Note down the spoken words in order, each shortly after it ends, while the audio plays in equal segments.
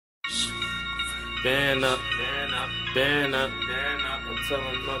band up, band up, band up, band up. I'm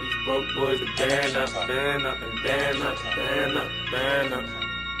telling all these broke boys to band up, band up, and band up, band up, band up.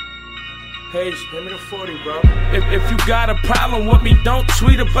 Hey, hand me the 40, bro. If you got a problem with me, don't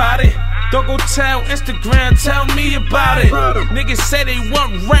tweet about it. Don't go tell Instagram, tell me about it. Niggas say they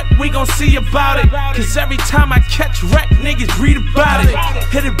want rap, we gon' see about it. Cause every time I catch rap, niggas read about it.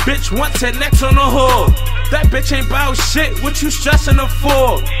 Hit a bitch once and next on the hood. That bitch ain't bout shit, what you stressing her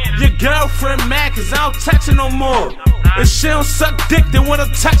for? Your girlfriend mad cause I don't text her no more. If she don't suck dick, then what I'm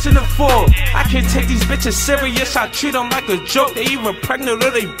texting her for? I can't take these bitches serious, I treat them like a joke. They either pregnant or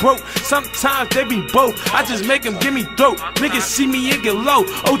they broke, sometimes they be both. I just make them give me throat. Niggas see me and get low.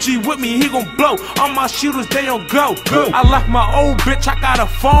 OG with me, he gon' blow. All my shooters, they don't go. I left my old bitch, I got a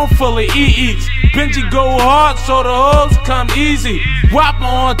phone full of EEs. Benji go hard, so the hoes come easy. Whopper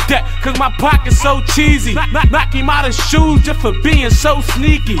on deck, cause my pocket's so cheesy. Knock him out of shoes just for being so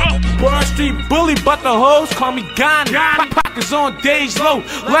sneaky. Broad Street bully, but the hoes call me Ghani. My pocket's on days low,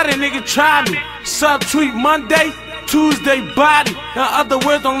 let a nigga try me. Subtweet Monday, Tuesday body. In other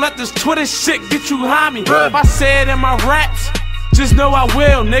words, don't let this Twitter shit get you high me. If I say it in my raps, just know I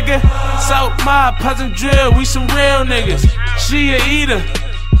will, nigga. South Mob, Peasant Drill, we some real niggas. She a eater,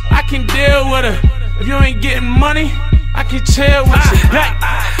 I can deal with her. If you ain't getting money, I can chill with you.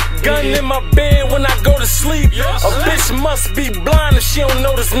 Gun in my bed when I go to sleep. A bitch must be blind if she don't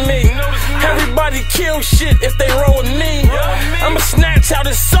notice me. Everybody kill shit if they roll with me. I'ma snatch out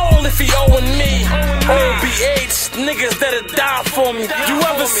his soul if he owing me. OBH, niggas that'll die for me. You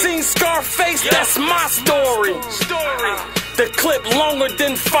ever seen Scarface? That's my story. The clip longer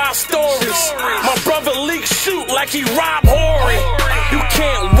than 5 stories. My brother Leak shoot like he Rob Horry. You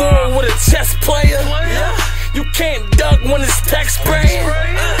can't war with a chess player. You can't duck when it's text spraying.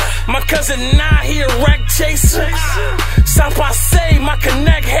 My cousin Nah, he a wreck chaser. South Passe, my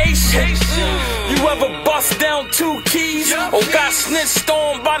connect Haitian. You ever bust down 2 keys? Or got snitched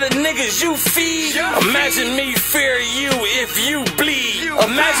on by the niggas you feed? Imagine me fear you if you bleed.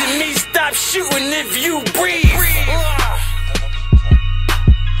 Imagine me stop shooting if you breathe.